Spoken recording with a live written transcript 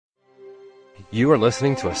You are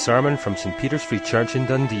listening to a sermon from St. Peter's Free Church in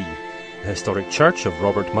Dundee, the historic church of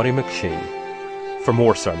Robert Murray McCheyne. For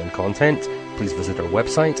more sermon content, please visit our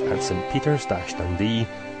website at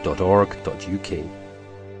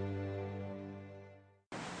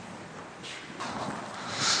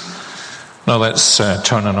stpeters-dundee.org.uk. Now let's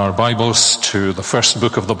turn in our Bibles to the first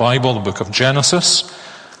book of the Bible, the book of Genesis,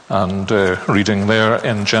 and reading there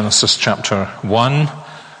in Genesis chapter 1.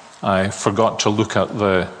 I forgot to look at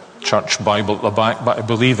the church Bible at the back, but I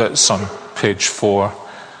believe it's on page 4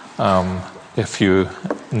 if you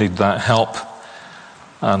need that help.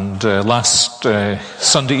 And last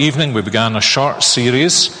Sunday evening we began a short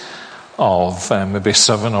series of maybe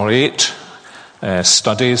 7 or 8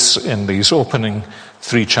 studies in these opening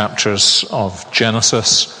 3 chapters of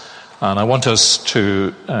Genesis. And I want us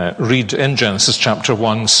to read in Genesis chapter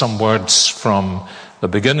 1 some words from the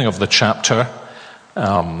beginning of the chapter.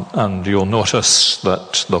 And you'll notice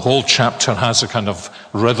that the whole chapter has a kind of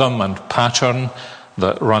rhythm and pattern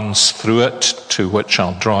that runs through it, to which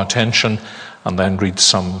I'll draw attention and then read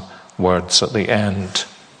some words at the end.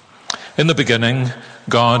 In the beginning,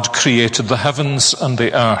 God created the heavens and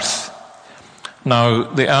the earth. Now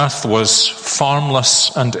the earth was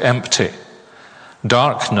formless and empty.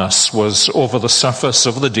 Darkness was over the surface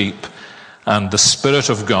of the deep, and the Spirit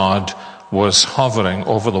of God was hovering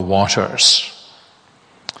over the waters.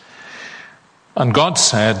 And God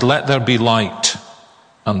said, "Let there be light,"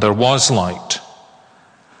 and there was light.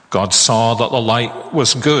 God saw that the light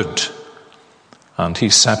was good, and he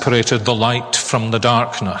separated the light from the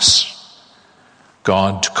darkness.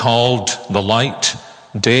 God called the light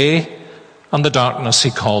day, and the darkness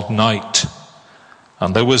he called night.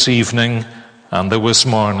 And there was evening, and there was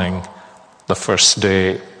morning, the first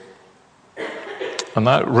day. And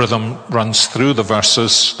that rhythm runs through the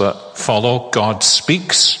verses that follow. God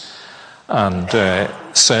speaks and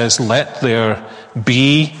says, "Let there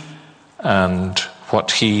be," and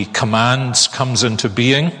what he commands comes into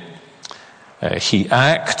being. He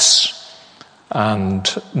acts, and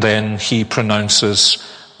then he pronounces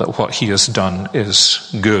that what he has done is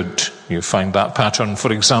good. You find that pattern,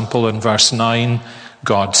 for example, in verse 9.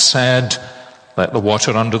 God said, "Let the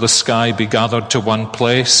water under the sky be gathered to one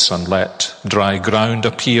place, and let dry ground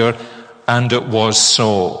appear," and it was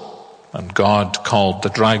so. And God called the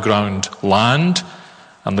dry ground land,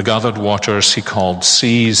 and the gathered waters he called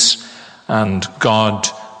seas, and God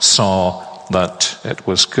saw that it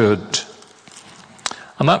was good.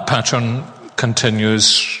 And that pattern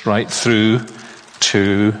continues right through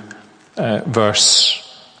to verse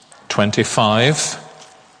 25.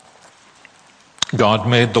 God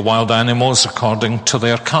made the wild animals according to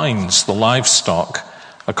their kinds, the livestock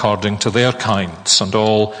according to their kinds, and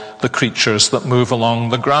all the creatures that move along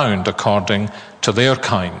the ground according to their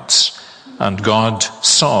kinds. And God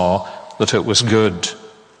saw that it was good.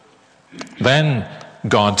 Then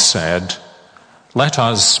God said, "Let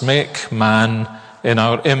us make man in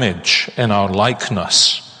our image, in our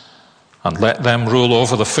likeness, and let them rule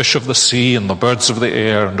over the fish of the sea and the birds of the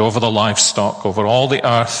air and over the livestock, over all the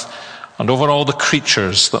earth, and over all the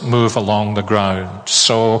creatures that move along the ground."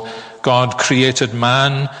 So God created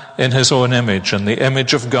man in his own image. In the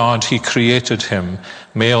image of God he created him.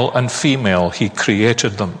 Male and female he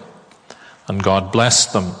created them. And God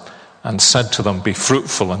blessed them and said to them, "Be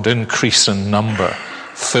fruitful and increase in number.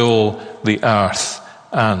 Fill the earth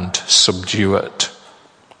and subdue it."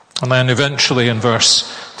 And then eventually in verse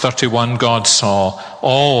 31, God saw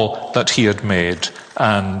all that he had made,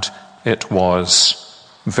 and it was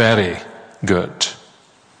very good.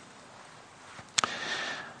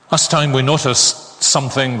 Last time we noticed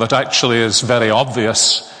something that actually is very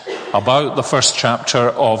obvious about the first chapter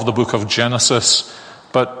of the book of Genesis,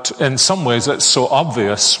 but in some ways it's so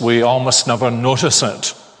obvious we almost never notice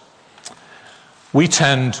it. We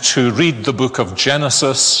tend to read the book of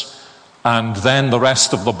Genesis and then the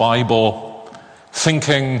rest of the Bible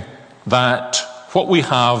thinking that what we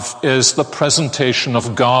have is the presentation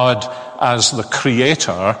of God as the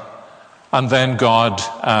Creator and then God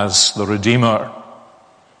as the Redeemer.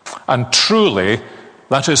 And truly,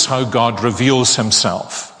 that is how God reveals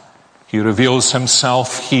himself. He reveals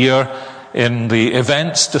himself here in the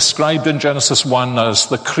events described in Genesis 1 as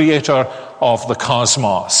the creator of the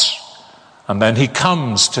cosmos. And then he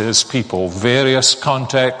comes to his people, various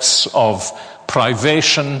contexts of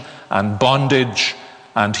privation and bondage,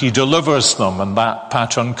 and he delivers them, and that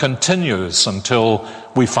pattern continues until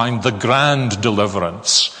we find the grand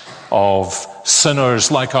deliverance of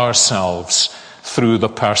sinners like ourselves through the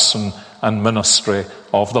person and ministry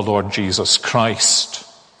of the Lord Jesus Christ.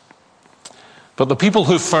 But the people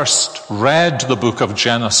who first read the book of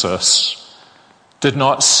Genesis did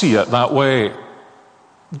not see it that way.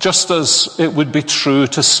 Just as it would be true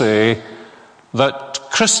to say that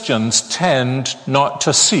Christians tend not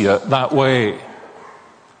to see it that way.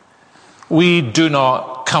 We do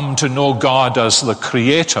not come to know God as the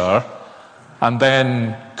Creator and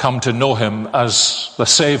then come to know Him as the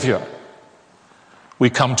Savior. We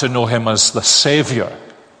come to know Him as the Savior.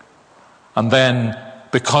 And then,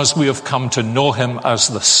 because we have come to know Him as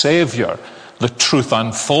the Savior, the truth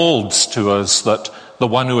unfolds to us that the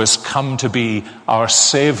one who has come to be our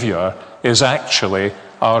Savior is actually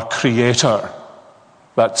our Creator.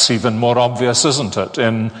 That's even more obvious, isn't it,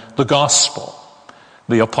 in the Gospel?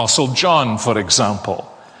 The Apostle John, for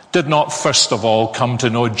example, did not first of all come to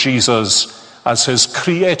know Jesus as his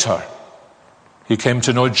Creator. He came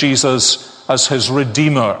to know Jesus as his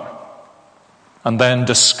Redeemer. And then,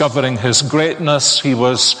 discovering his greatness, he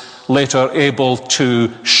was later able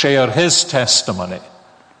to share his testimony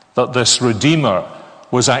that this Redeemer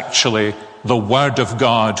was actually the Word of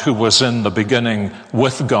God, who was in the beginning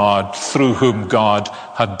with God, through whom God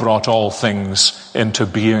had brought all things into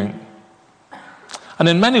being. And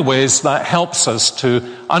in many ways that helps us to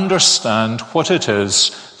understand what it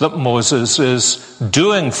is that Moses is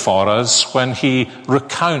doing for us when he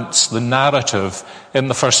recounts the narrative in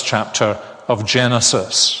the first chapter of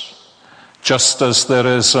Genesis. Just as there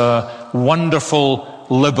is a wonderful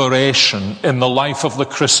liberation in the life of the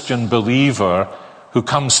Christian believer who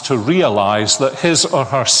comes to realize that his or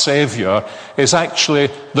her Savior is actually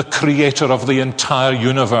the Creator of the entire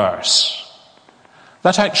universe.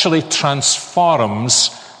 That actually transforms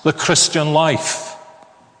the Christian life.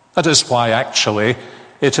 That is why actually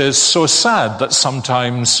it is so sad that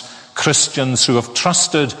sometimes Christians who have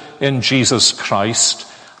trusted in Jesus Christ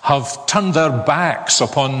have turned their backs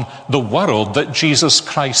upon the world that Jesus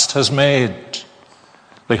Christ has made.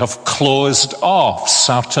 They have closed off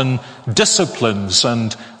certain disciplines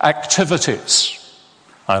and activities.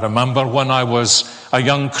 I remember when I was a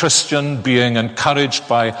young Christian being encouraged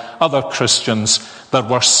by other Christians, there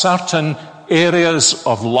were certain areas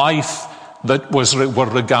of life that were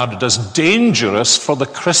regarded as dangerous for the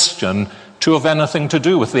Christian to have anything to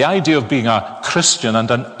do with. The idea of being a Christian and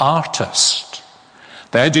an artist.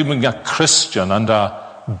 The idea of being a Christian and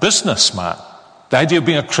a businessman. The idea of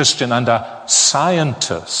being a Christian and a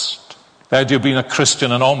scientist. The idea of being a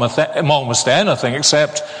Christian and almost anything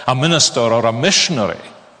except a minister or a missionary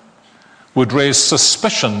would raise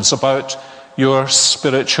suspicions about your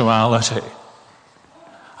spirituality.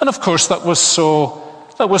 And of course that was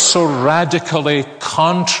so radically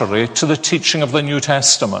contrary to the teaching of the New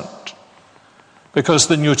Testament. Because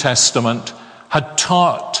the New Testament had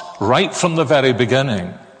taught right from the very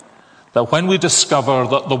beginning that when we discover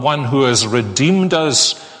that the one who has redeemed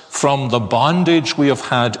us from the bondage we have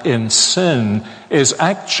had in sin is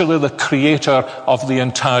actually the Creator of the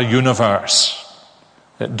entire universe.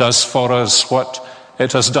 It does for us what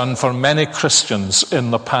it has done for many Christians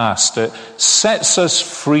in the past. It sets us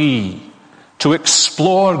free to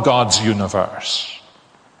explore God's universe.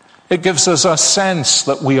 It gives us a sense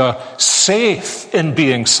that we are safe in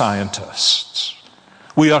being scientists.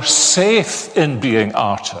 We are safe in being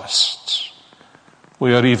artists.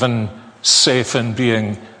 We are even safe in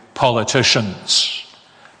being politicians,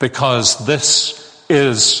 because this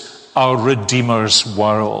is our Redeemer's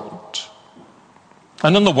world.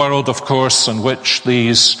 And in the world, of course, in which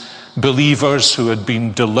these believers who had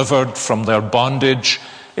been delivered from their bondage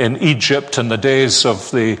in Egypt in the days of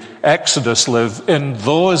the Exodus live, in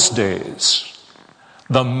those days,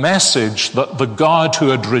 the message that the God who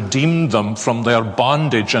had redeemed them from their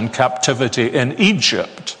bondage and captivity in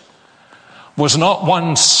Egypt was not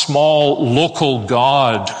one small local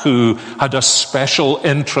God who had a special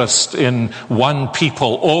interest in one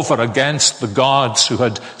people over against the gods who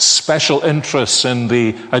had special interests in the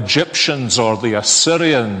Egyptians or the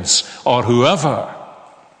Assyrians or whoever.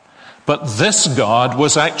 But this God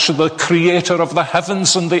was actually the Creator of the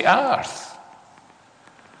heavens and the earth,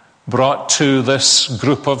 brought to this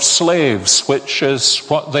group of slaves, which is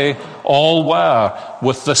what they all were,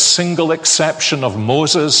 with the single exception of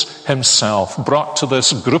Moses himself, brought to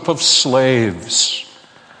this group of slaves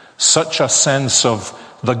such a sense of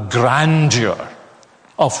the grandeur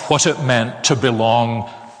of what it meant to belong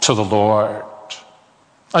to the Lord.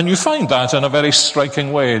 And you find that in a very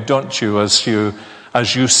striking way, don't you, as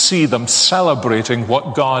you see them celebrating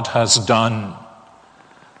what God has done.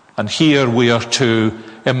 And here we are to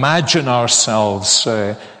imagine ourselves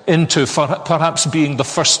into perhaps being the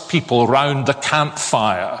first people round the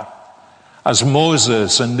campfire, as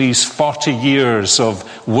Moses in these 40 years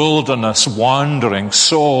of wilderness wandering,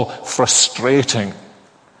 so frustrating.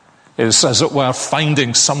 is, as it were,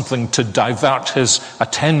 finding something to divert his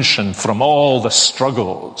attention from all the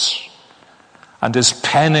struggles, and is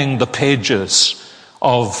penning the pages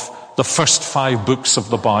of the first 5 books of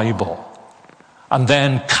the Bible, and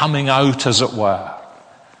then coming out, as it were,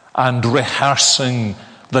 and rehearsing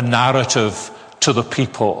the narrative to the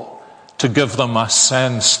people, to give them a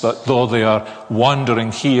sense that though they are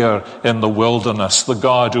wandering here in the wilderness, the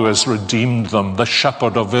God who has redeemed them, the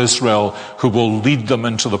shepherd of Israel who will lead them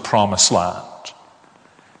into the promised land,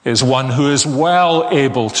 is one who is well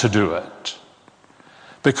able to do it,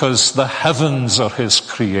 because the heavens are his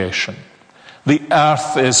creation. The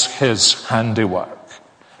earth is his handiwork.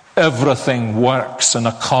 Everything works in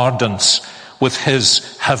accordance with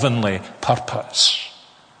his heavenly purpose.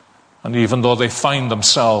 And even though they find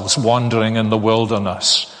themselves wandering in the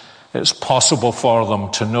wilderness, it's possible for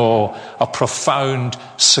them to know a profound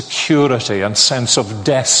security and sense of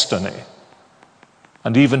destiny,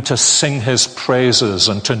 and even to sing his praises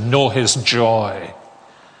and to know his joy,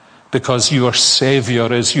 because your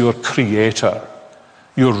Savior is your Creator.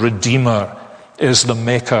 Your Redeemer is the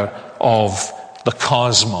maker of the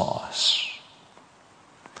cosmos.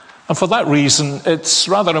 And for that reason, it's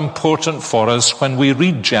rather important for us when we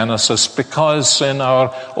read Genesis, because in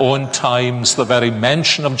our own times, the very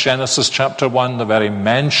mention of Genesis chapter 1, the very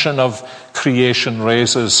mention of creation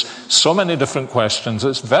raises so many different questions.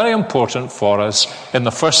 It's very important for us, in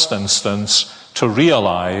the first instance, to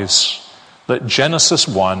realize that Genesis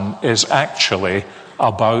 1 is actually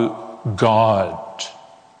about God.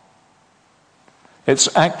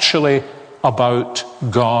 It's actually about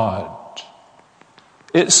God.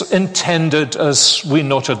 It's intended, as we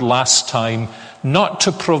noted last time, not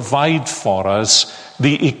to provide for us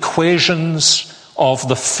the equations of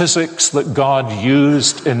the physics that God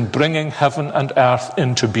used in bringing heaven and earth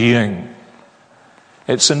into being.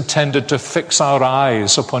 It's intended to fix our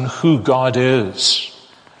eyes upon who God is,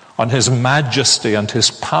 on his majesty and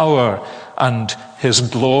his power and his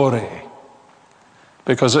glory,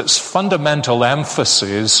 because its fundamental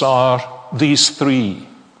emphases are these 3.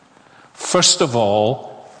 First of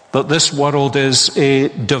all, that this world is a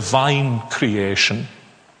divine creation.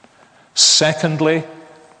 Secondly,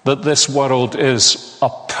 that this world is a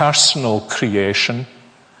personal creation.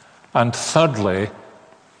 And thirdly,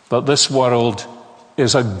 that this world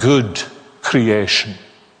is a good creation.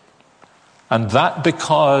 And that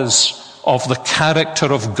because of the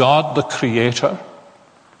character of God the Creator,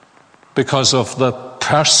 because of the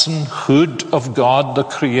personhood of God the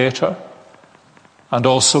Creator, and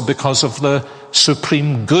also because of the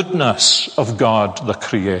supreme goodness of God the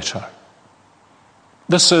Creator.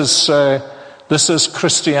 This is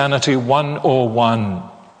Christianity 101.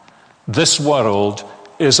 This world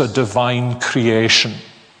is a divine creation.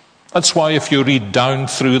 That's why if you read down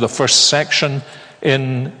through the first section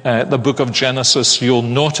in the book of Genesis, you'll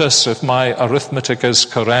notice, if my arithmetic is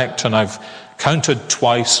correct, and I've counted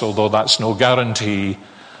twice, although that's no guarantee,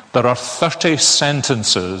 there are 30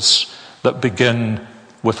 sentences that begin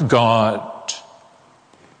with God.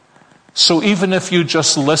 So even if you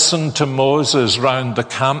just listen to Moses round the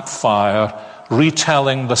campfire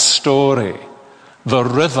retelling the story, the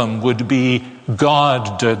rhythm would be,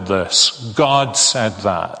 God did this, God said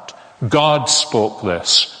that, God spoke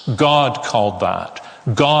this, God called that,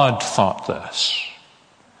 God thought this.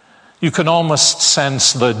 You can almost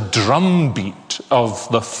sense the drumbeat of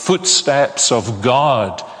the footsteps of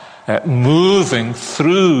God moving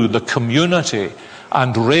through the community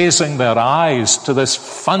and raising their eyes to this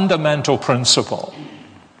fundamental principle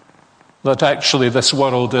that actually this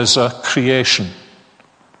world is a creation,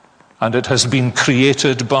 and it has been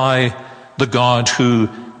created by the God who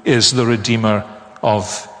is the Redeemer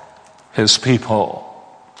of his people.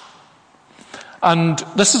 And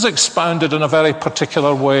this is expounded in a very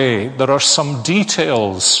particular way. There are some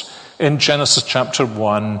details in Genesis chapter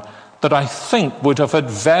 1 that I think would have had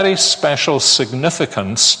very special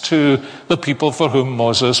significance to the people for whom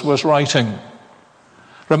Moses was writing.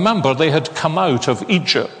 Remember, they had come out of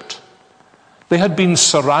Egypt. They had been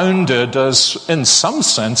surrounded, as in some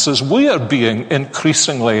senses we are being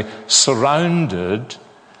increasingly surrounded,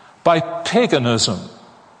 by paganism,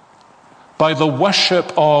 by the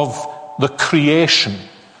worship of the creation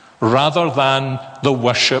rather than the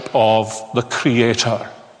worship of the Creator.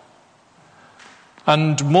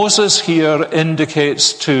 And Moses here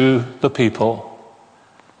indicates to the people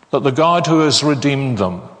that the God who has redeemed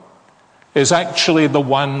them is actually the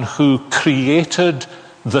one who created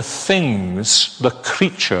the things, the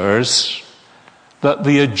creatures, that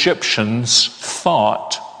the Egyptians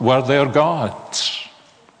thought were their gods.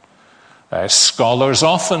 Scholars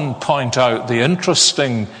often point out the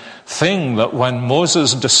interesting thing that when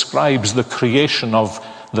Moses describes the creation of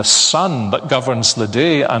the sun that governs the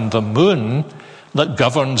day and the moon that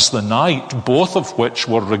governs the night, both of which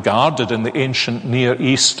were regarded in the ancient Near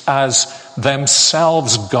East as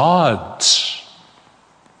themselves gods,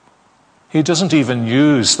 he doesn't even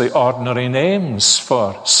use the ordinary names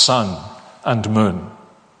for sun and moon.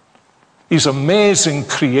 These amazing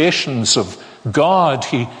creations of God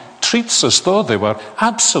he treats as though they were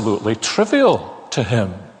absolutely trivial to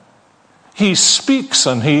him. He speaks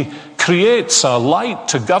and he creates a light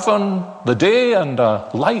to govern the day and a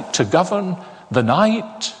light to govern the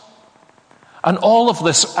night. And all of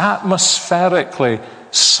this atmospherically,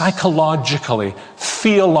 psychologically,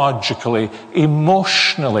 theologically,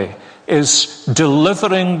 emotionally is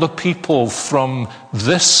delivering the people from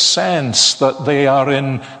this sense that they are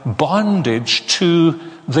in bondage to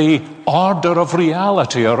the order of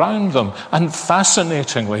reality around them. And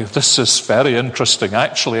fascinatingly, this is very interesting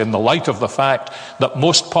actually in the light of the fact that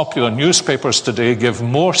most popular newspapers today give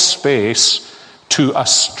more space to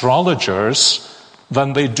astrologers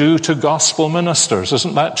than they do to gospel ministers.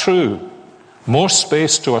 Isn't that true? More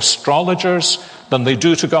space to astrologers than they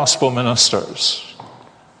do to gospel ministers.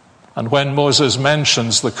 And when Moses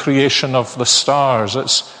mentions the creation of the stars,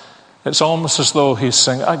 it's almost as though he's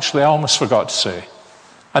saying, actually, I almost forgot to say,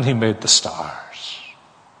 and he made the stars.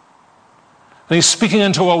 And he's speaking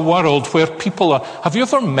into a world where people are... Have you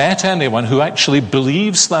ever met anyone who actually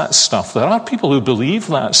believes that stuff? There are people who believe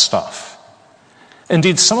that stuff.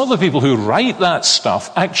 Indeed, some of the people who write that stuff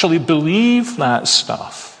actually believe that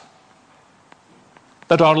stuff.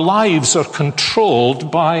 That our lives are controlled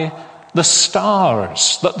by the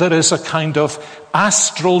stars, that there is a kind of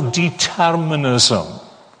astral determinism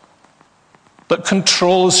that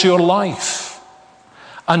controls your life.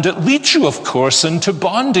 And it leads you, of course, into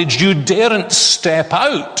bondage. You daren't step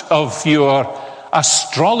out of your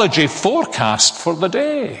astrology forecast for the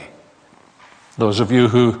day. Those of you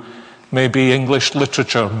who may be English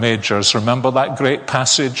literature majors remember that great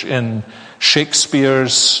passage in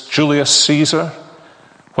Shakespeare's Julius Caesar.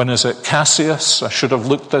 When is it Cassius? I should have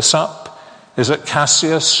looked this up. Is it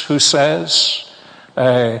Cassius who says,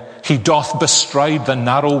 he doth bestride the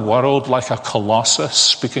narrow world like a colossus,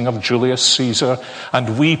 speaking of Julius Caesar,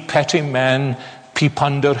 and we petty men peep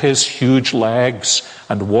under his huge legs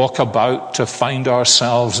and walk about to find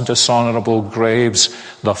ourselves dishonorable graves.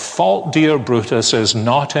 The fault, dear Brutus, is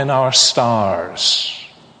not in our stars.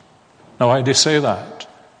 Now, why do you say that?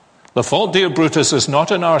 The fault, dear Brutus, is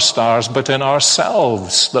not in our stars, but in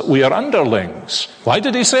ourselves, that we are underlings. Why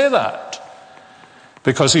did he say that?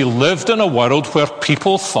 Because he lived in a world where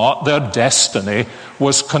people thought their destiny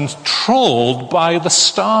was controlled by the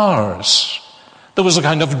stars. There was a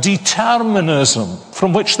kind of determinism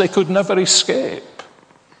from which they could never escape.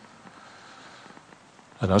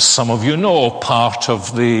 And as some of you know, part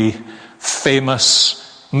of the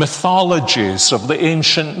famous mythologies of the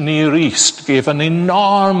ancient Near East gave an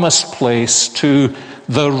enormous place to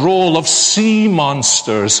the role of sea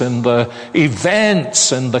monsters in the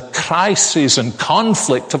events and the crises and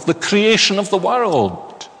conflict of the creation of the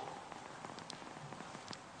world.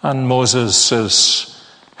 And Moses is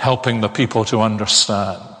helping the people to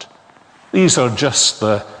understand. These are just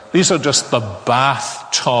the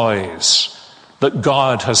bath toys that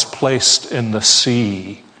God has placed in the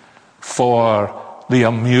sea for the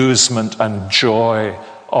amusement and joy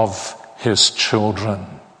of his children.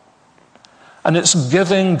 And it's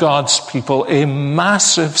giving God's people a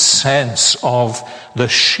massive sense of the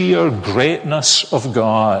sheer greatness of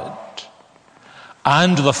God.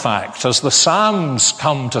 And the fact, as the Psalms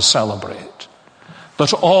come to celebrate,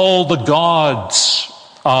 that all the gods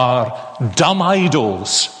are dumb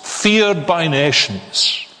idols, feared by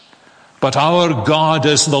nations. But our God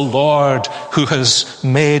is the Lord who has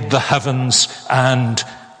made the heavens and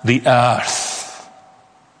the earth.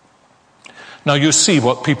 Now you see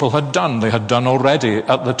what people had done. They had done already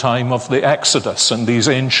at the time of the Exodus and these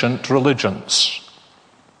ancient religions.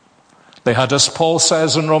 They had, as Paul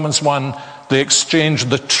says in Romans 1, they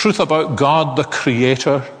exchanged the truth about God, the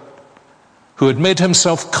Creator, who had made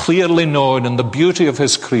himself clearly known in the beauty of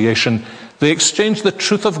his creation. They exchanged the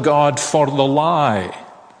truth of God for the lie.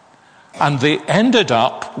 And they ended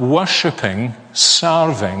up worshipping,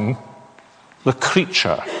 serving the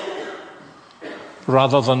creature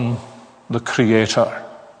rather than the Creator.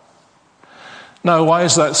 Now, why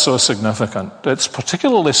is that so significant? It's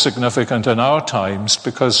particularly significant in our times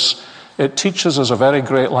because it teaches us a very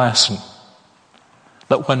great lesson.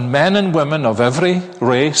 That when men and women of every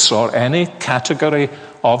race or any category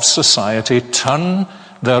of society turn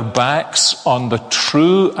their backs on the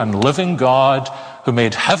true and living God who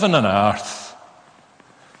made heaven and earth,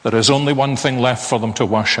 there is only one thing left for them to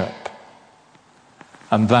worship,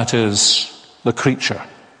 and that is the creature.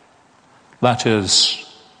 That is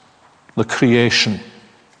the creation.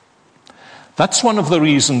 That's one of the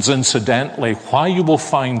reasons, incidentally, why you will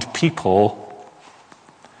find people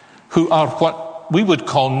who are what we would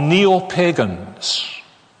call neo-pagans,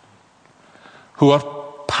 who are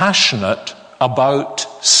passionate about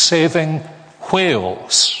saving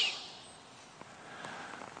whales,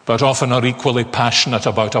 but often are equally passionate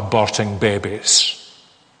about aborting babies.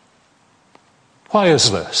 Why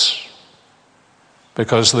is this?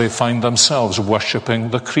 Because they find themselves worshipping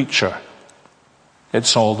the creature.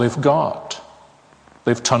 It's all they've got.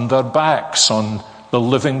 They've turned their backs on the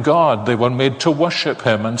living God. They were made to worship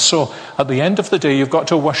him. And so at the end of the day, you've got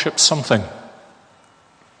to worship something.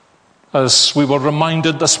 As we were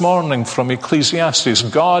reminded this morning from Ecclesiastes,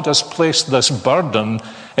 God has placed this burden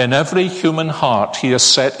in every human heart. He has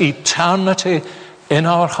set eternity in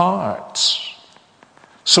our hearts.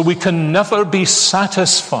 So we can never be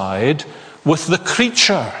satisfied with the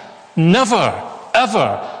creature. Never,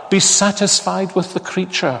 ever be satisfied with the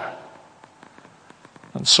creature.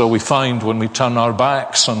 And so we find when we turn our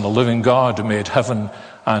backs on the living God who made heaven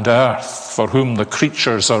and earth, for whom the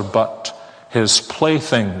creatures are but his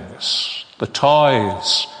playthings, the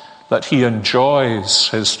toys that he enjoys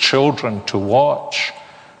his children to watch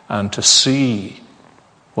and to see,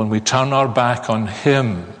 when we turn our back on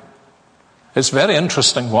him, it's very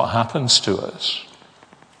interesting what happens to us.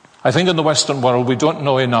 I think in the Western world we don't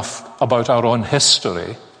know enough about our own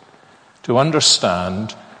history to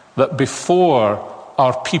understand that before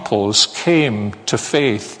our peoples came to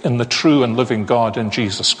faith in the true and living God in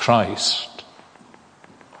Jesus Christ,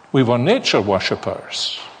 we were nature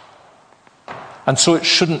worshippers. And so it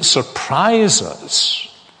shouldn't surprise us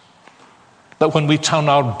that when we turn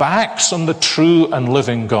our backs on the true and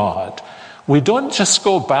living God, we don't just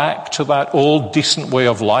go back to that old decent way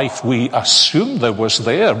of life we assumed there was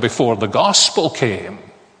there before the gospel came.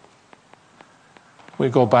 We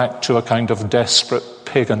go back to a kind of desperate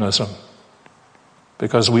paganism,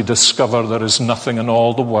 because we discover there is nothing in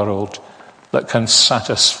all the world that can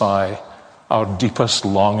satisfy our deepest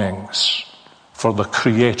longings for the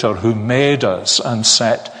Creator who made us and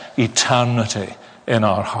set eternity in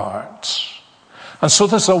our hearts. And so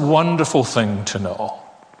there's a wonderful thing to know,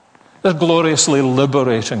 a gloriously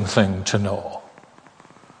liberating thing to know,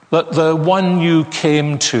 that the one you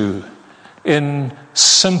came to in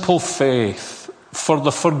simple faith for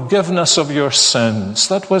the forgiveness of your sins,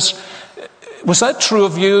 was that true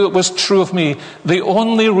of you? It was true of me. The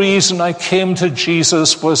only reason I came to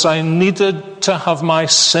Jesus was I needed to have my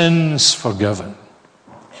sins forgiven.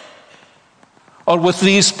 Or with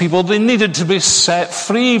these people, they needed to be set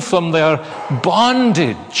free from their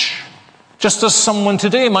bondage. Just as someone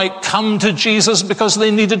today might come to Jesus because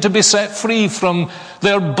they needed to be set free from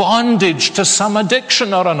their bondage to some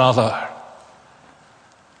addiction or another.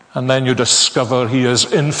 And then you discover he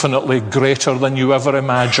is infinitely greater than you ever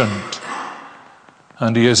imagined.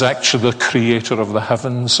 And he is actually the creator of the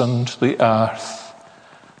heavens and the earth.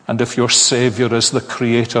 And if your Savior is the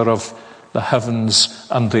creator of the heavens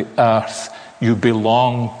and the earth, you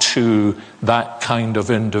belong to that kind of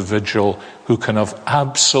individual who can have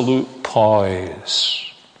absolute poise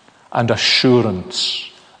and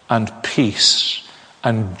assurance and peace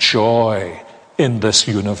and joy in this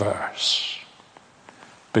universe,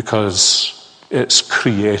 because its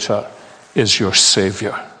creator is your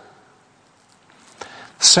Savior.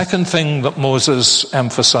 Second thing that Moses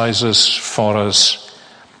emphasizes for us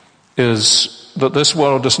is that this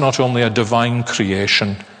world is not only a divine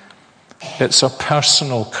creation, it's a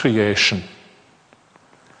personal creation.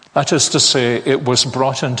 That is to say, it was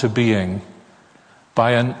brought into being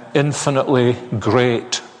by an infinitely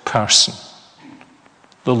great person,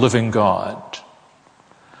 the living God.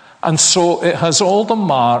 And so it has all the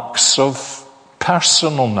marks of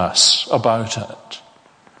personalness about it.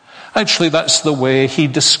 Actually, that's the way he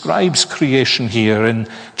describes creation here in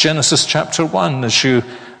Genesis chapter 1. As you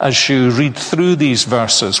read through these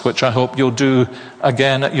verses, which I hope you'll do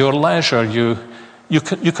again at your leisure,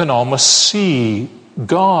 you can almost see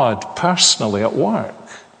God personally at work.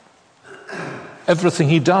 Everything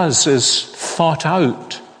he does is thought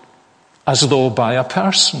out as though by a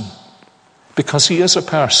person, because he is a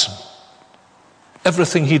person.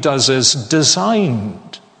 Everything he does is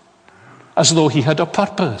designed as though he had a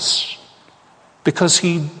purpose, because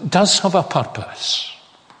he does have a purpose.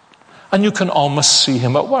 And you can almost see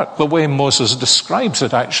him at work. The way Moses describes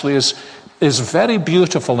it actually is very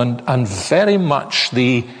beautiful and very much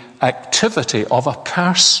the activity of a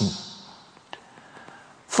person.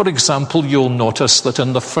 For example, you'll notice that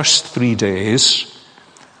in the first 3 days,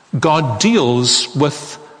 God deals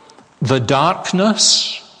with the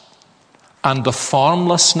darkness and the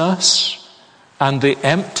formlessness and the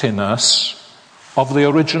emptiness of the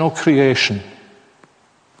original creation.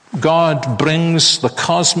 God brings the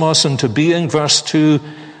cosmos into being, verse 2,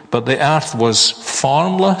 but the earth was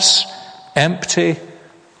formless, empty,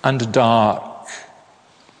 and dark.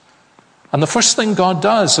 And the first thing God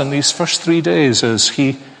does in these first 3 days is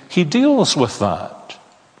he deals with that.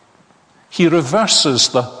 He reverses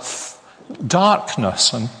the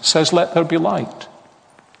darkness and says, let there be light.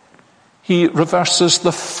 He reverses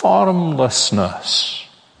the formlessness,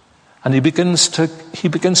 and he begins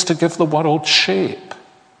to give the world shape.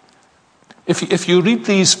 If you read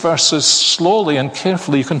these verses slowly and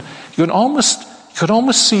carefully, you can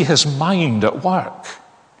almost see his mind at work.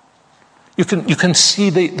 You can see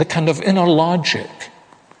the kind of inner logic.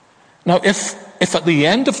 Now, if at the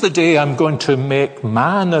end of the day I'm going to make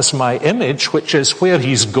man as my image, which is where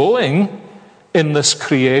he's going in this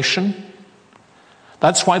creation,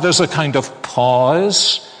 that's why there's a kind of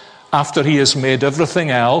pause after he has made everything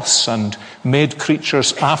else and made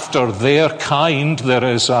creatures after their kind. There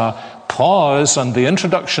is a pause, and the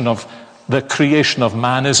introduction of the creation of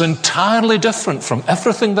man is entirely different from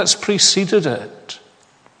everything that's preceded it.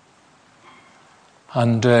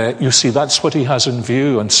 And you see, that's what he has in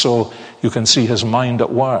view, and so you can see his mind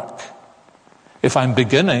at work. If I'm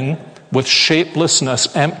beginning with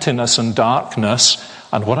shapelessness, emptiness, and darkness,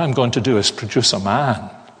 and what I'm going to do is produce a man,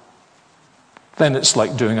 then it's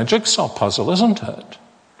like doing a jigsaw puzzle, isn't it?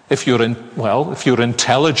 If you're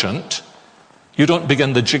intelligent, you don't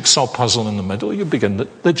begin the jigsaw puzzle in the middle, you begin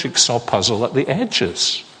the jigsaw puzzle at the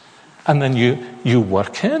edges. And then you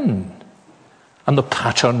work in, and the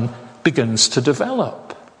pattern begins to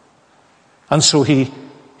develop. And so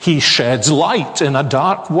he sheds light in a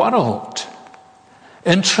dark world.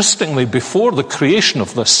 Interestingly, before the creation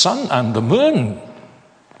of the sun and the moon,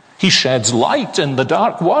 he sheds light in the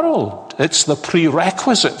dark world. It's the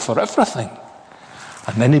prerequisite for everything.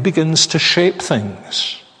 And then he begins to shape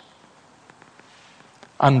things.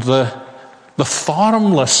 And the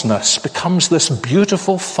formlessness becomes this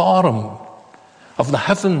beautiful form of the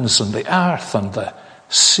heavens and the earth and the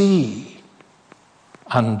sea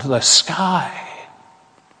and the sky.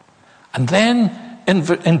 And then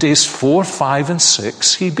in days 4, 5, and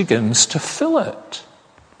 6, he begins to fill it.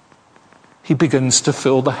 He begins to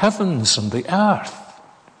fill the heavens and the earth.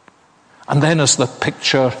 And then as the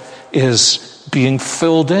picture is being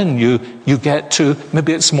filled in, you get to,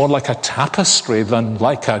 maybe it's more like a tapestry than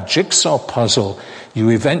like a jigsaw puzzle. You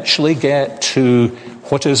eventually get to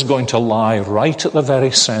what is going to lie right at the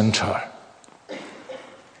very center.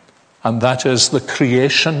 And that is the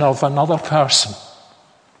creation of another person.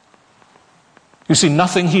 You see,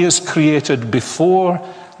 nothing he has created before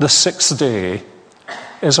the 6th day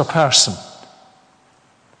is a person.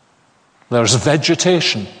 There's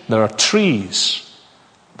vegetation, there are trees,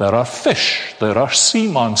 there are fish, there are sea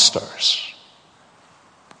monsters,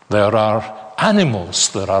 there are animals,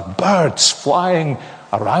 there are birds flying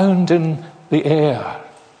around in the air.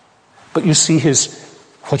 But you see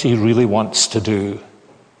what he really wants to do,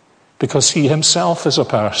 because he himself is a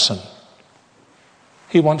person.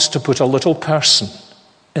 He wants to put a little person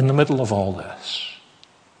in the middle of all this.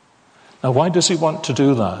 Now, why does he want to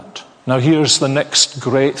do that? Now, here's the next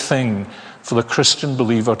great thing for the Christian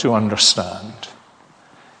believer to understand.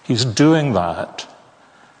 He's doing that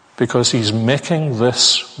because he's making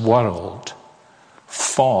this world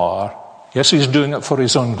yes, he's doing it for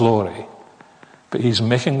his own glory, but he's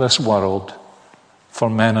making this world for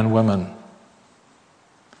men and women.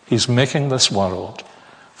 He's making this world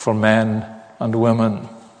for men and women.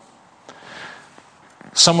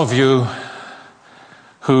 Some of you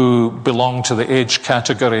who belong to the age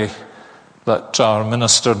category that our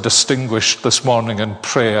minister distinguished this morning in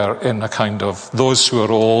prayer in a kind of those who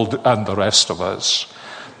are old and the rest of us.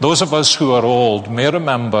 Those of us who are old may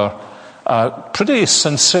remember a pretty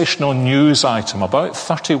sensational news item about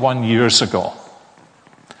 31 years ago,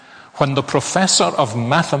 when the professor of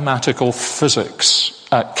mathematical physics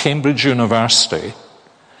at Cambridge University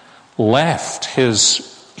left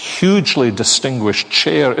his hugely distinguished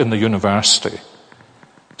chair in the university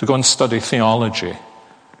to go and study theology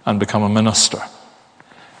and become a minister.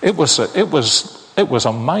 It was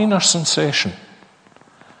a minor sensation.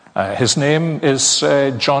 His name is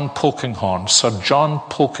John Polkinghorne, Sir John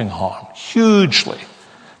Polkinghorne, hugely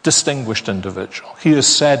distinguished individual. He has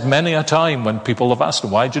said many a time when people have asked him,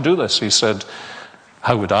 why'd you do this? He said,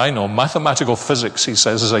 how would I know? Mathematical physics, he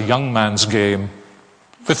says, is a young man's game.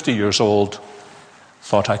 50 years old,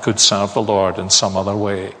 thought I could serve the Lord in some other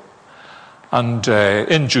way. And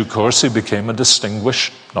in due course, he became a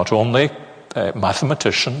distinguished, not only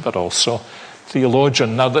mathematician, but also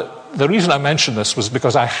theologian. Now, the reason I mention this was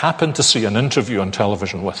because I happened to see an interview on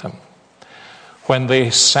television with him when they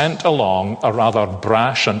sent along a rather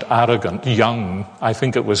brash and arrogant young, I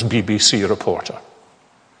think it was BBC reporter,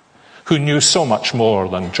 who knew so much more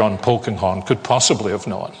than John Polkinghorne could possibly have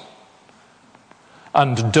known,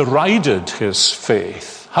 and derided his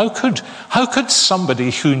faith. How could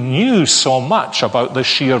somebody who knew so much about the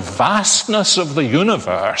sheer vastness of the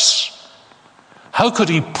universe, how could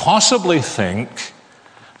he possibly think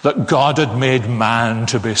that God had made man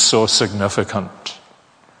to be so significant?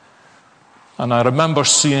 And I remember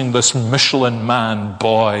seeing this Michelin Man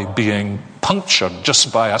boy being punctured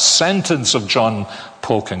just by a sentence of John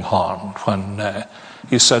Polkinghorne when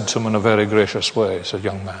he said to him in a very gracious way, he said,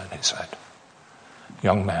 "Young man," he said,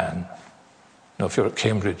 "young man." Now, if you're at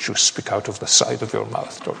Cambridge, you speak out of the side of your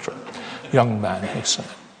mouth, Doctor. "Young man," he said,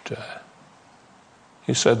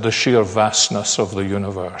 "the sheer vastness of the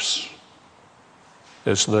universe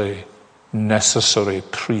is the necessary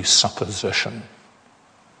presupposition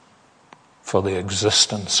for the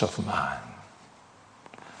existence of man."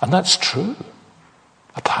 And that's true.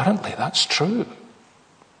 Apparently, that's true.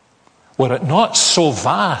 Were it not so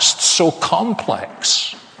vast, so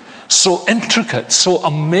complex, so intricate, so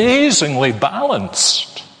amazingly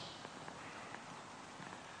balanced.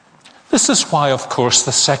 This is why, of course,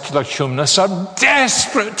 the secular humanists are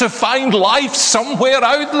desperate to find life somewhere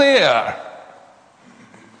out there.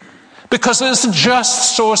 Because it's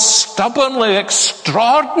just so stubbornly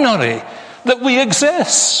extraordinary that we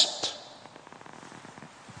exist.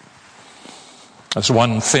 As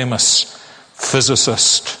one famous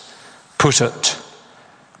physicist put it,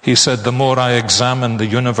 he said, "The more I examine the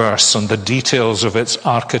universe and the details of its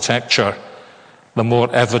architecture, the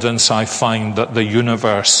more evidence I find that the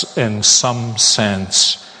universe, in some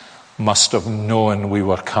sense, must have known we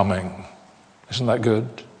were coming." Isn't that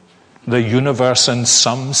good? The universe, in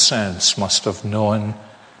some sense, must have known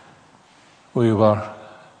we were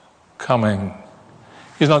coming.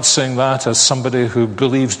 He's not saying that as somebody who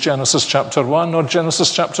believes Genesis chapter 1 or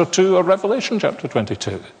Genesis chapter 2 or Revelation chapter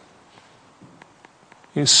 22.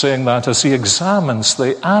 He's saying that as he examines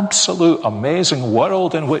the absolute amazing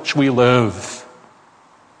world in which we live,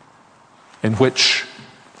 in which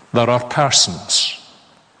there are persons.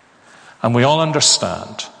 And we all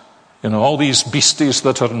understand, all these beasties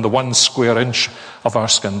that are in the 1 square inch of our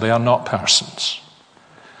skin, they are not persons.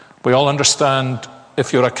 We all understand,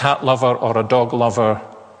 if you're a cat lover or a dog lover,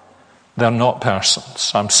 they're not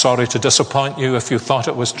persons. I'm sorry to disappoint you if you thought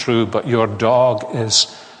it was true, but your dog is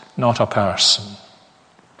not a person.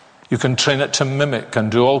 You can train it to mimic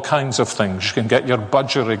and do all kinds of things. You can get your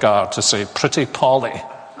budgerigard to say, "Pretty Polly."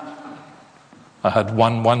 I had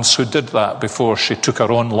one once who did that before she took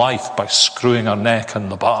her own life by screwing her neck in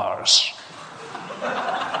the bars.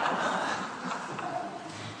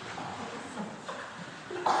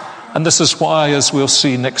 And this is why, as we'll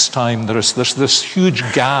see next time, there's this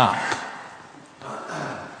huge gap.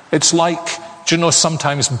 It's like,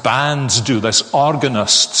 sometimes bands do this.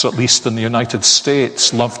 Organists, at least in the United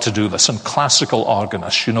States, love to do this. And classical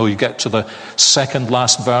organists, you get to the second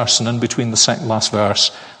last verse, and in between the second last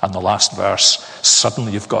verse and the last verse,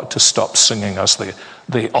 suddenly you've got to stop singing as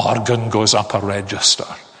the organ goes up a register,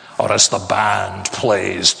 or as the band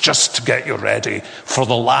plays, just to get you ready for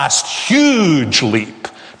the last huge leap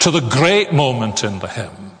to the great moment in the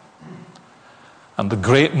hymn. And the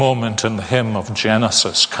great moment in the hymn of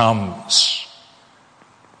Genesis comes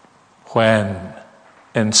when,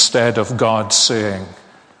 instead of God saying,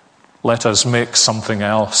 "Let us make something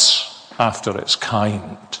else after its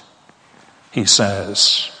kind," he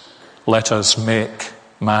says, "Let us make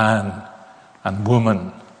man and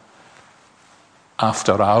woman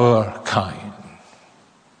after our kind."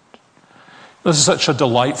 This is such a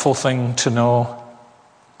delightful thing to know,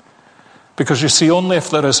 because you see, only if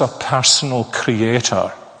there is a personal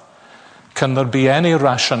creator can there be any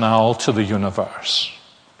rationale to the universe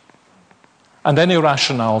and any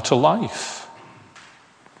rationale to life.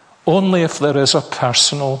 Only if there is a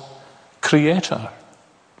personal creator.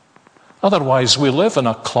 Otherwise, we live in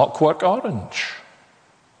a Clockwork Orange.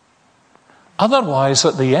 Otherwise,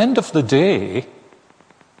 at the end of the day,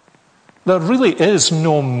 there really is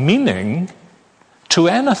no meaning to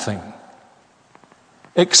anything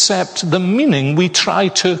except the meaning we try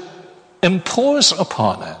to impose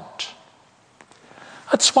upon it.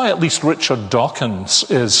 That's why at least Richard Dawkins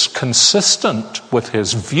is consistent with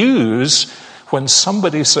his views when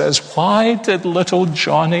somebody says, "Why did little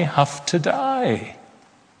Johnny have to die?"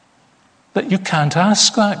 That you can't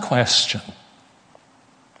ask that question.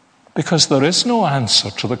 Because there is no answer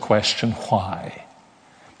to the question why.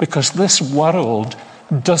 Because this world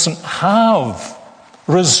doesn't have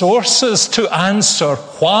resources to answer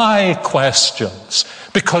why questions.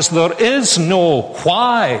 Because there is no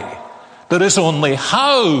why. There is only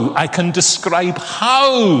how. I can describe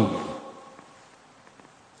how.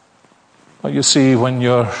 But you see, when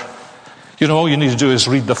all you need to do is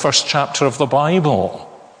read the first chapter of the Bible.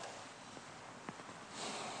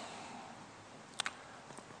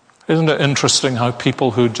 Isn't it interesting how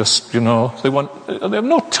people who just, they have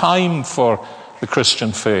no time for the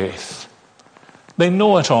Christian faith. They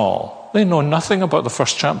know it all. They know nothing about the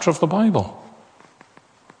first chapter of the Bible.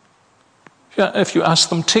 Yeah, if you ask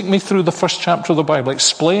them, take me through the first chapter of the Bible,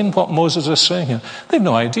 explain what Moses is saying here. They have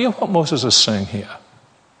no idea what Moses is saying here.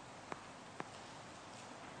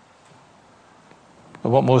 But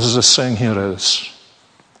what Moses is saying here is,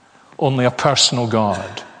 only a personal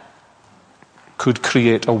God could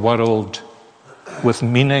create a world with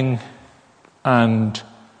meaning and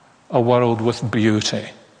a world with beauty,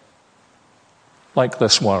 like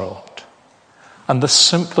this world. And the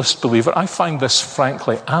simplest believer, I find this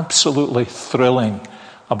frankly absolutely thrilling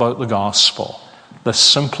about the gospel. The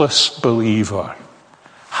simplest believer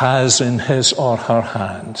has in his or her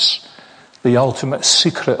hands the ultimate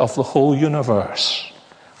secret of the whole universe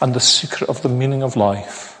and the secret of the meaning of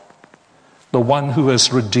life. The one who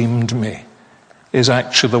has redeemed me is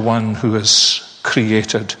actually the one who has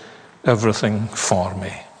created everything for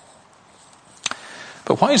me.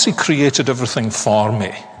 But why has he created everything for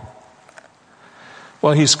me?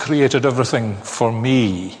 Well, he's created everything for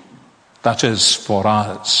me, that is, for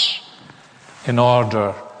us, in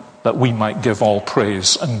order that we might give all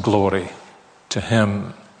praise and glory to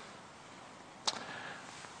him.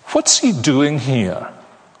 What's he doing here?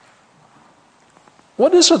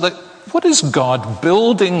 What is God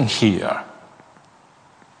building here?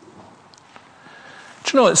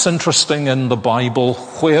 Do you know, it's interesting in the Bible,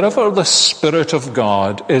 wherever the Spirit of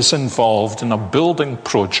God is involved in a building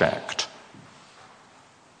project,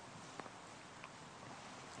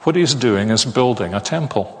 what he's doing is building a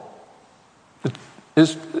temple.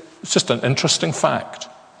 It's just an interesting fact.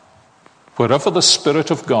 Wherever the Spirit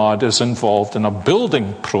of God is involved in a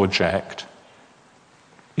building project,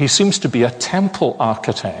 he seems to be a temple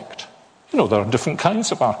architect. There are different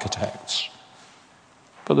kinds of architects.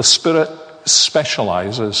 But the Spirit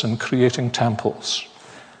specializes in creating temples.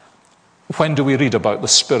 When do we read about the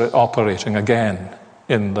Spirit operating again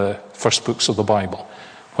in the first books of the Bible?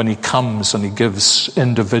 When he comes and he gives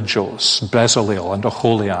individuals, Bezalel and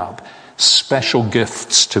Aholiab, special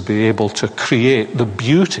gifts to be able to create the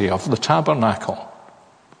beauty of the tabernacle.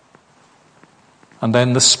 And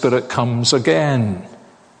then the Spirit comes again,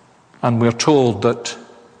 and we're told that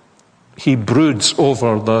he broods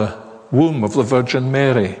over the womb of the Virgin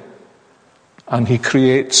Mary, and he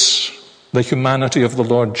creates the humanity of the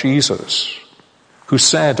Lord Jesus, who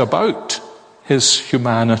said about his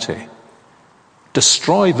humanity,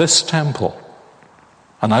 destroy this temple,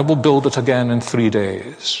 and I will build it again in 3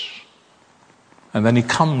 days. And then he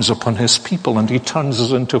comes upon his people and he turns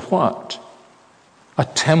us into what? A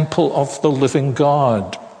temple of the living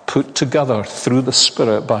God, put together through the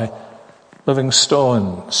Spirit by living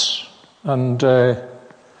stones. And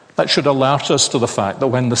that should alert us to the fact that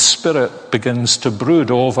when the Spirit begins to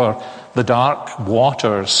brood over the dark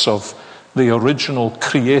waters of the original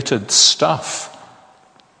created stuff,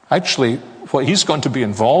 actually what he's going to be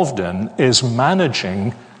involved in is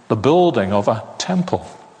managing the building of a temple.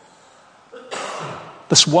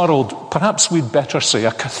 This world, perhaps we'd better say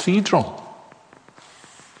a cathedral.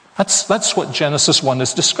 That's what Genesis 1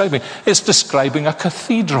 is describing. It's describing a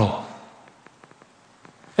cathedral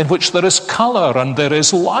in which there is color and there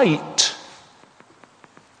is light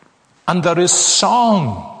and there is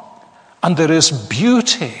song and there is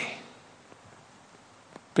beauty.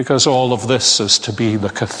 Because all of this is to be the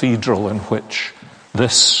cathedral in which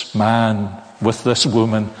this man with this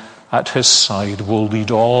woman at his side will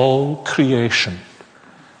lead all creation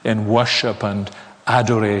in worship and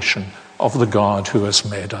adoration of the God who has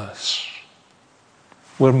made us.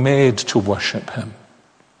 We're made to worship him.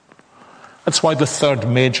 That's why the third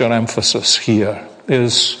major emphasis here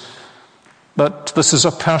is that this is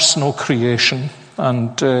a personal creation,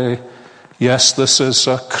 and yes, this is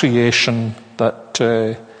a creation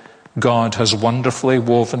that God has wonderfully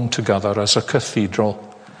woven together as a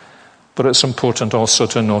cathedral. But it's important also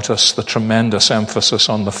to notice the tremendous emphasis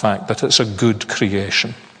on the fact that it's a good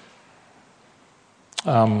creation.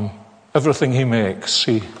 Everything he makes,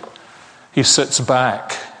 he sits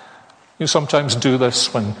back. You sometimes do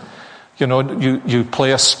this when you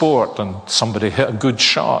play a sport and somebody hit a good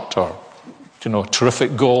shot, or a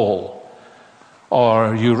terrific goal,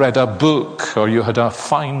 or you read a book, or you had a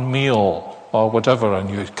fine meal, or whatever, and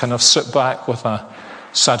you kind of sit back with a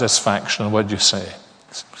satisfaction. What do you say?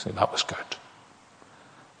 Say, that was good.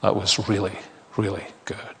 That was really, really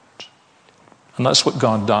good. And that's what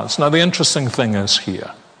God does. Now, the interesting thing is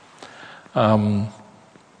here, the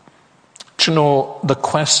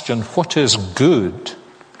question, what is good,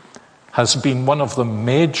 has been one of the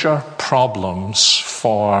major problems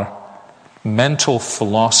for mental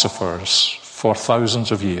philosophers for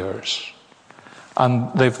thousands of years.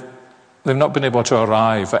 And they've not been able to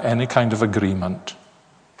arrive at any kind of agreement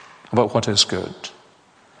about what is good.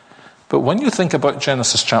 But when you think about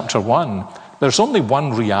Genesis chapter 1, there's only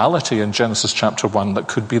one reality in Genesis chapter 1 that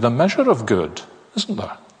could be the measure of good, isn't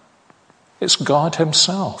there? It's God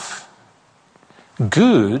himself.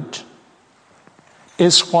 Good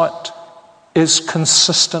is what is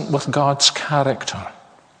consistent with God's character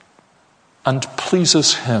and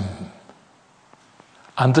pleases him.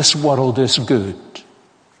 And this world is good.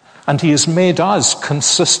 And he has made us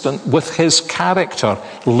consistent with his character,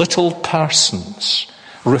 little persons,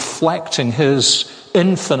 reflecting his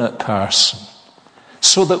infinite person,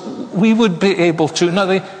 so that we would be able to. Now,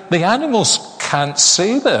 the animals can't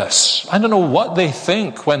say this. I don't know what they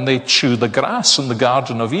think when they chew the grass in the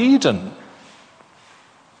Garden of Eden.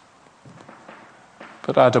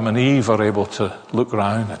 But Adam and Eve are able to look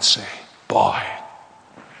round and say, boy,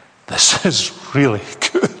 this is really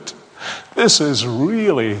good. This is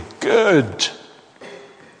really good.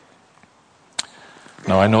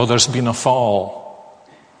 Now, I know there's been a fall,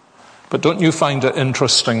 but don't you find it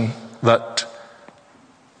interesting that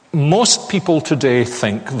most people today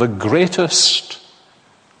think the greatest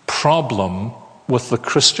problem with the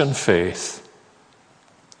Christian faith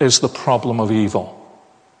is the problem of evil?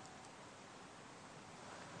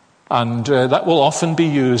 And that will often be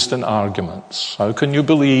used in arguments. How can you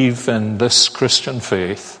believe in this Christian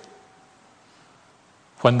faith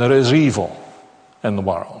when there is evil in the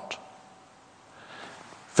world?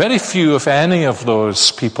 Very few, if any, of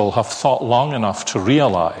those people have thought long enough to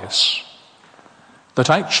realize that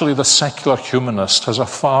actually the secular humanist has a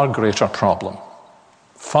far greater problem.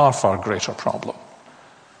 Far, far greater problem.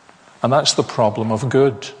 And that's the problem of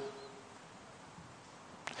good.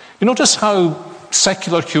 You notice how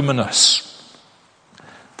secular humanists,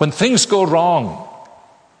 when things go wrong,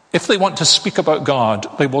 if they want to speak about God,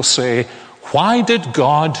 they will say, why did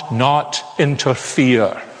God not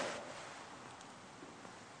interfere?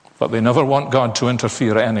 But they never want God to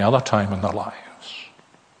interfere at any other time in their lives.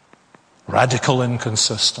 Radical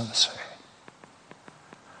inconsistency.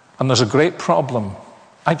 And there's a great problem.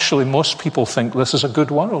 Actually, most people think this is a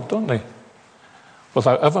good world, don't they?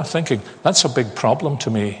 Without ever thinking, that's a big problem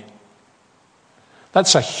to me.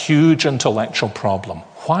 That's a huge intellectual problem.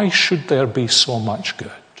 Why should there be so much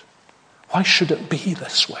good? Why should it be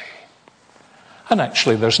this way? And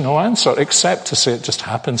actually, there's no answer except to say it just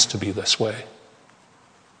happens to be this way.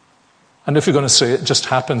 And if you're going to say it just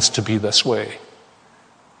happens to be this way,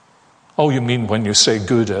 oh, you mean when you say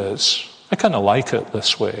good is, I kind of like it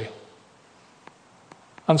this way.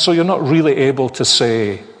 And so you're not really able to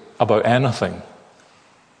say about anything,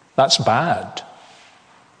 that's bad,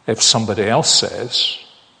 if somebody else says,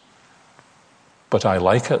 but I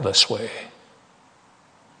like it this way.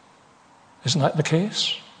 Isn't that the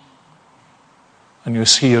case? And you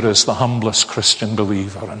see here is the humblest Christian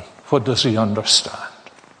believer, and what does he understand?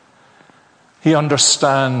 He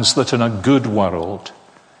understands that in a good world,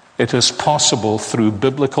 it is possible through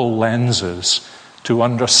biblical lenses to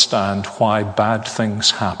understand why bad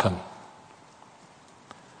things happen.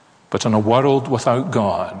 But in a world without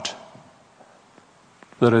God,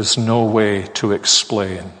 there is no way to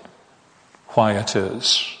explain why it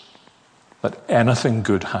is that anything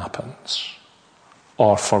good happens,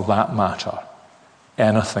 or for that matter,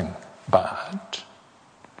 anything bad.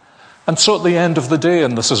 And so at the end of the day,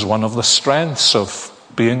 and this is one of the strengths of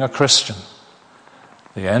being a Christian,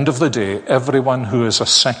 at the end of the day, everyone who is a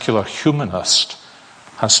secular humanist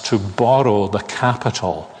has to borrow the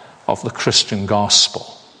capital of the Christian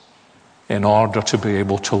gospel in order to be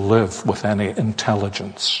able to live with any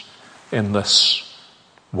intelligence in this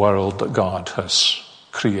world that God has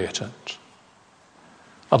created.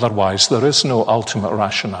 Otherwise, there is no ultimate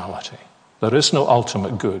rationality. There is no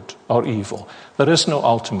ultimate good or evil. There is no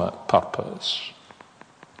ultimate purpose.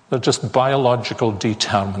 There's just biological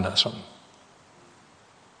determinism.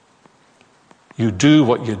 You do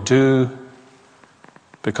what you do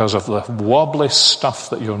because of the wobbly stuff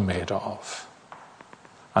that you're made of.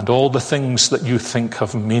 And all the things that you think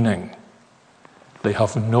have meaning, they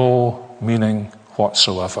have no meaning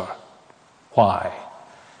whatsoever. Why?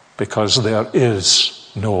 because there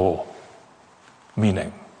is no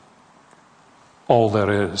meaning. All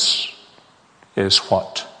there is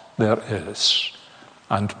what there is.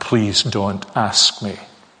 And please don't ask me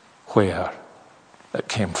where it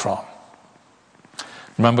came from.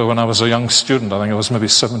 Remember when I was a young student, I think I was maybe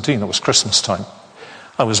 17, it was Christmas time.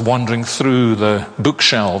 I was wandering through the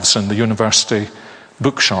bookshelves in the university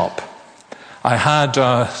bookshop. I had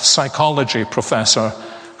a psychology professor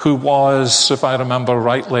who was, if I remember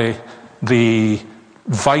rightly, the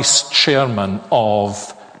vice chairman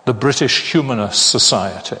of the British Humanist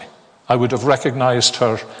Society. I would have recognized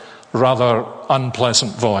her rather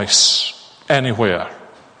unpleasant voice anywhere,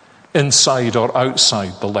 inside or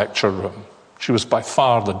outside the lecture room. She was by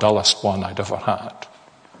far the dullest one I'd ever had.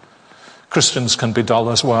 Christians can be dull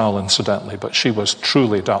as well, incidentally, but she was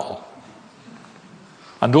truly dull.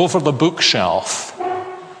 And over the bookshelf,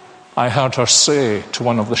 I heard her say to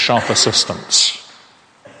one of the shop assistants,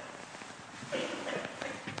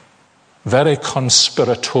 very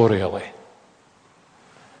conspiratorially,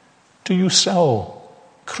 "Do you sell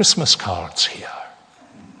Christmas cards here?"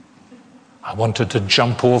 I wanted to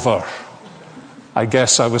jump over. I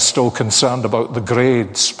guess I was still concerned about the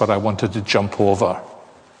grades, but I wanted to jump over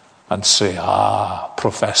and say,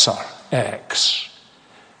 Professor X,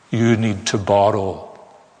 you need to borrow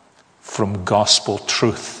from gospel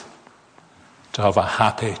truth to have a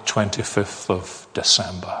happy 25th of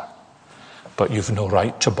December. But you've no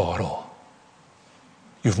right to borrow.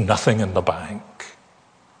 You've nothing in the bank.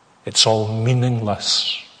 It's all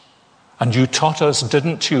meaningless. And you taught us,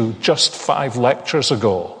 didn't you, just 5 lectures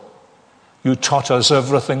ago? You taught us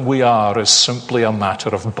everything we are is simply a matter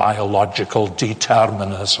of biological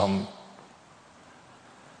determinism.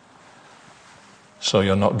 So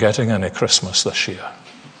you're not getting any Christmas this year,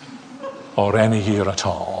 or any year at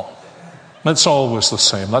all. It's always the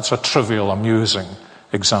same. That's a trivial, amusing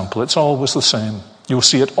example. It's always the same. You'll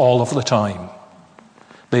see it all of the time.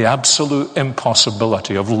 The absolute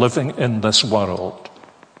impossibility of living in this world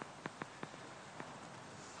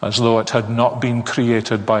as though it had not been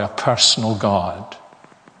created by a personal God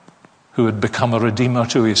who had become a redeemer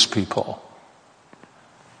to his people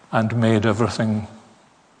and made everything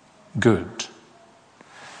good.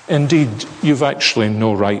 Indeed, you've actually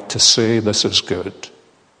no right to say this is good.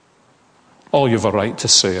 All you've a right to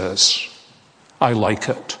say is, I like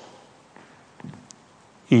it,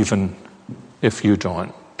 even if you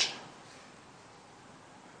don't.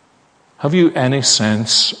 Have you any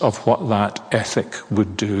sense of what that ethic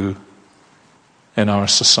would do in our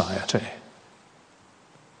society?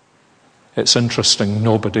 It's interesting,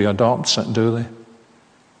 nobody adopts it, do they?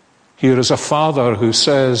 Here is a father who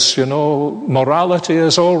says, morality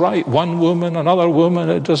is all right. One woman, another woman,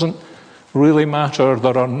 it doesn't really matter.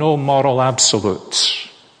 There are no moral absolutes.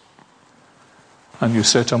 And you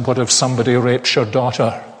say to him, what if somebody rapes your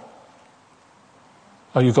daughter?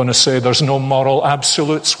 Are you going to say there's no moral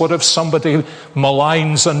absolutes? What if somebody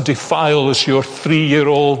maligns and defiles your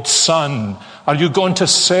 3-year-old son? Are you going to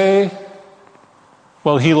say,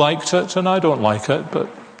 well, he liked it and I don't like it, but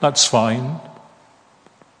that's fine?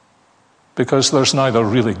 Because there's neither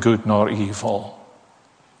really good nor evil.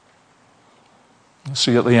 You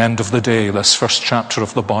see, at the end of the day, this first chapter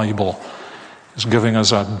of the Bible is giving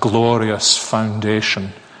us a glorious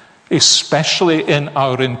foundation, especially in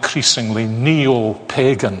our increasingly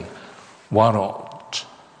neo-pagan world.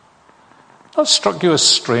 That struck you as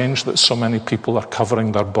strange that so many people are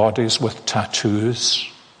covering their bodies with tattoos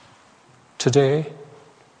today?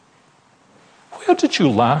 Where did you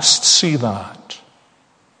last see that?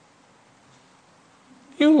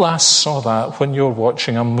 You last saw that when you were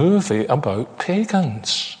watching a movie about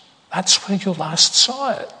pagans. That's where you last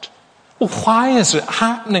saw it. Well, why is it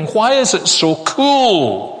happening? Why is it so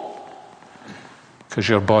cool? Because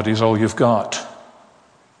your body's all you've got.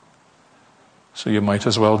 So you might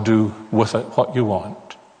as well do with it what you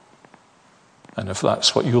want. And if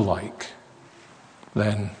that's what you like,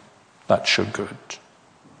 then that's your good.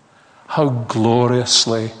 How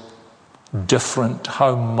gloriously different,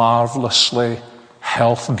 how marvelously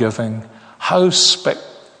health-giving, how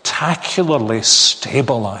spectacularly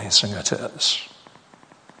stabilizing it is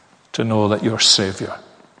to know that your Savior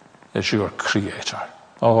is your Creator.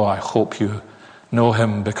 Oh, I hope you know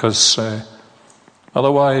him, because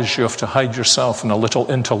otherwise you have to hide yourself in a little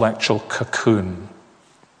intellectual cocoon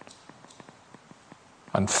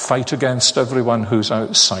and fight against everyone who's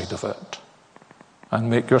outside of it and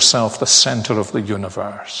make yourself the center of the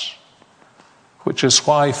universe. Which is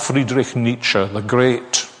why Friedrich Nietzsche, the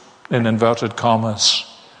great, in inverted commas,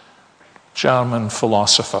 German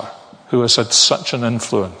philosopher who has had such an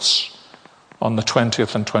influence on the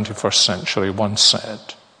 20th and 21st century, once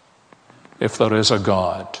said, if there is a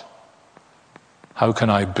God, how can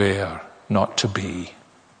I bear not to be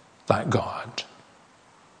that God?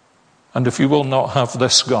 And if you will not have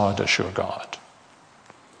this God as your God,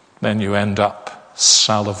 then you end up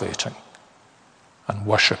salivating and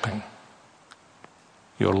worshipping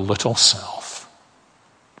your little self.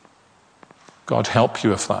 God help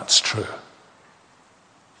you if that's true.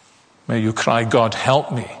 May you cry, God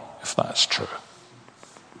help me, if that's true.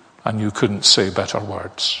 And you couldn't say better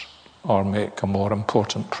words or make a more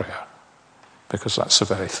important prayer, because that's the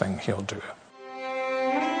very thing he'll do.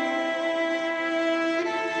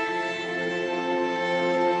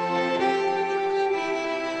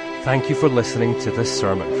 Thank you for listening to this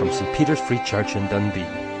sermon from St. Peter's Free Church in Dundee.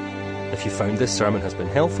 If you found this sermon has been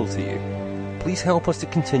helpful to you, please help us to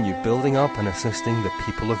continue building up and assisting the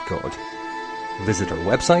people of God. Visit our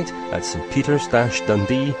website at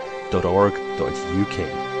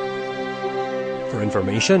stpeters-dundee.org.uk. For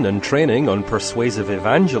information and training on persuasive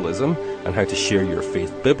evangelism and how to share your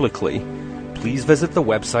faith biblically, please visit the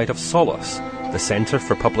website of Solas, the Centre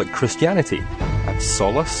for Public Christianity, at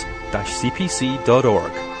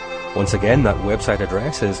solas-cpc.org. Once again, that website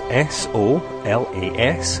address is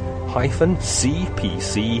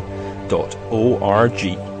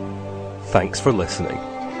solas-cpc.org. Thanks for listening.